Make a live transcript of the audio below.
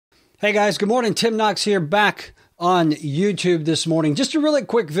Hey guys, good morning. Tim Knox here, back on YouTube this morning. Just a really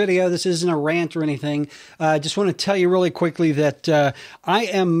quick video. This isn't a rant or anything. I just want to tell you really quickly that I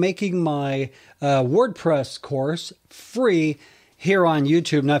am making my WordPress course free here on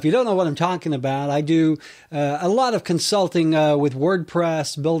YouTube. Now, if you don't know what I'm talking about, I do a lot of consulting with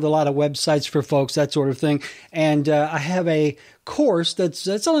WordPress, build a lot of websites for folks, that sort of thing. And I have a course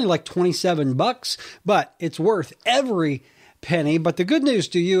that's only like 27 bucks, but it's worth every penny. But the good news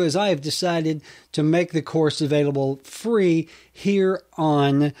to you is I have decided to make the course available free here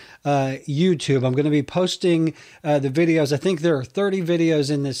on YouTube. I'm going to be posting the videos. I think there are 30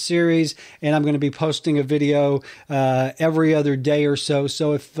 videos in this series, and I'm going to be posting a video every other day or so.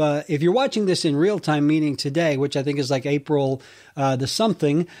 So if you're watching this in real time, meaning today, which I think is like April the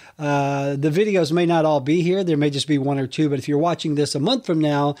something, the videos may not all be here. There may just be one or two. But if you're watching this a month from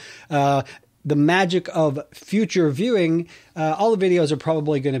now, the magic of future viewing, all the videos are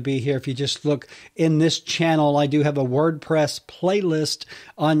probably going to be here. If you just look in this channel, I do have a WordPress playlist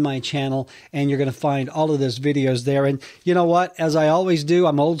on my channel, and you're going to find all of those videos there. And you know what? As I always do,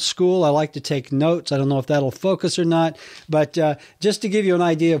 I'm old school. I like to take notes. I don't know if that'll focus or not, but just to give you an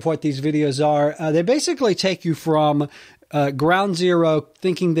idea of what these videos are, they basically take you from ground zero,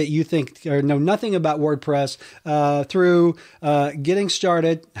 thinking that you think or know nothing about WordPress, through getting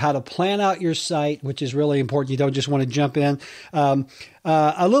started, how to plan out your site, which is really important. You don't just want to jump in. A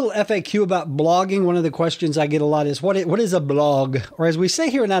little FAQ about blogging. One of the questions I get a lot is, what is a blog? Or as we say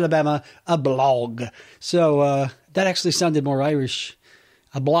here in Alabama, a blog. So that actually sounded more Irish.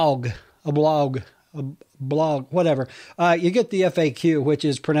 A blog, whatever. You get the FAQ, which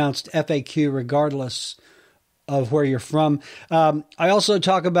is pronounced FAQ regardless of where you're from. I also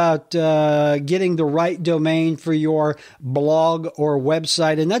talk about getting the right domain for your blog or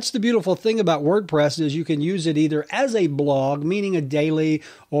website. And that's the beautiful thing about WordPress is you can use it either as a blog, meaning a daily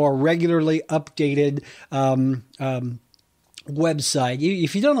or regularly updated website.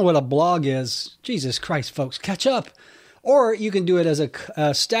 If you don't know what a blog is, Jesus Christ, folks, catch up. Or you can do it as a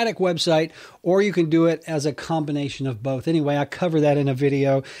static website, or you can do it as a combination of both. Anyway, I cover that in a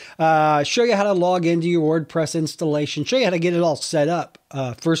video. Show you how to log into your WordPress installation. Show you how to get it all set up,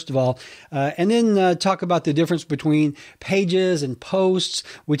 first of all. And then talk about the difference between pages and posts.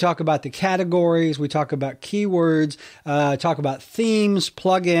 We talk about the categories. We talk about keywords. Talk about themes,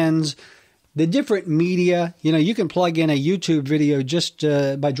 plugins, the different media. You know, you can plug in a YouTube video just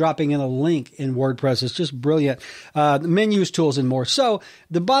by dropping in a link in WordPress. It's just brilliant. Menus, tools, and more. So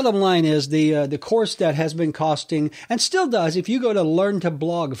the bottom line is the course that has been costing, and still does, if you go to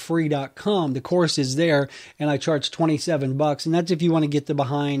learntoblogfree.com, the course is there, and I charge 27 bucks. And that's if you want to get the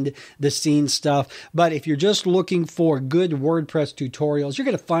behind the scenes stuff. But if you're just looking for good WordPress tutorials, you're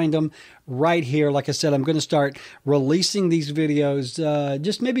going to find them right here. Like I said, I'm going to start releasing these videos,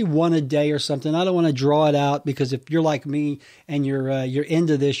 just maybe one a day or something. I don't want to draw it out, because if you're like me and you're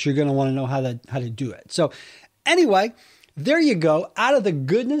into this, you're going to want to know how to do it. So anyway, there you go. Out of the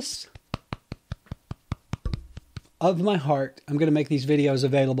goodness of my heart, I'm going to make these videos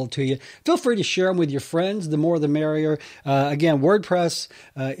available to you. Feel free to share them with your friends. The more the merrier. Again, WordPress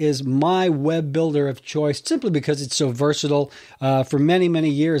is my web builder of choice simply because it's so versatile. For many,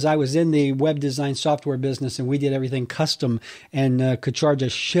 many years, I was in the web design software business, and we did everything custom and could charge a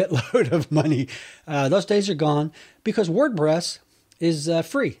shitload of money. Those days are gone because WordPress is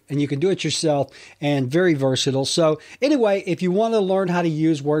free, and you can do it yourself, and very versatile. So anyway, if you want to learn how to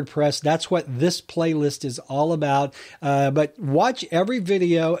use WordPress, that's what this playlist is all about. But watch every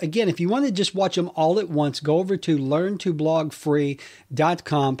video. Again, if you want to just watch them all at once, go over to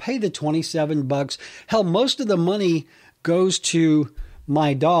learntoblogfree.com, pay the 27 bucks. Hell, most of the money goes to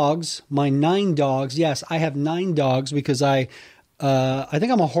my dogs, my 9 dogs. Yes, I have 9 dogs because I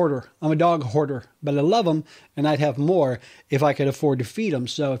think I'm a hoarder. I'm a dog hoarder, but I love them, and I'd have more if I could afford to feed them.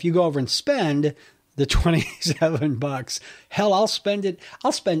 So if you go over and spend the 27 bucks, hell, I'll spend it.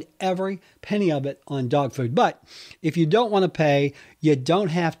 I'll spend every penny of it on dog food. But if you don't want to pay, you don't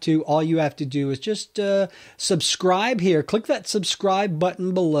have to. All you have to do is just subscribe here. Click that subscribe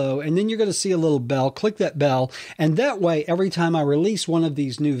button below, and then you're going to see a little bell. Click that bell, and that way, every time I release one of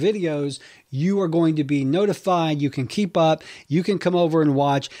these new videos, you are going to be notified. You can keep up. You can come over and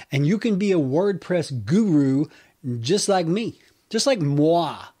watch, and you can be a WordPress guru just like me, just like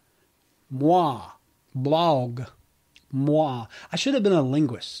moi. Blog. Moi. I should have been a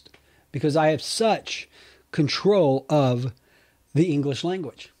linguist because I have such control of the English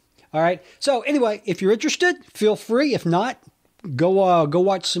language. All right. So anyway, if you're interested, feel free. If not, go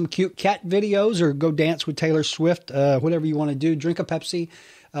watch some cute cat videos or go dance with Taylor Swift, whatever you want to do. Drink a Pepsi,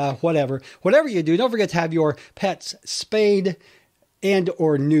 whatever you do. Don't forget to have your pets spayed, and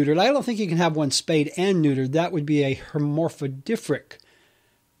or neutered. I don't think you can have one spayed and neutered. That would be a hermaphrodifric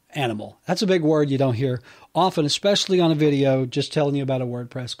animal. That's a big word you don't hear often, especially on a video just telling you about a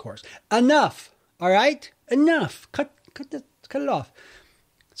WordPress course. Enough. All right? Enough. Cut it off.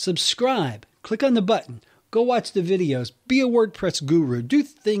 Subscribe. Click on the button. Go watch the videos. Be a WordPress guru.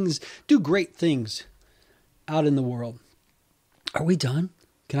 Do great things out in the world. Are we done?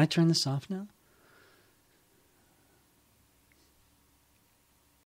 Can I turn this off now?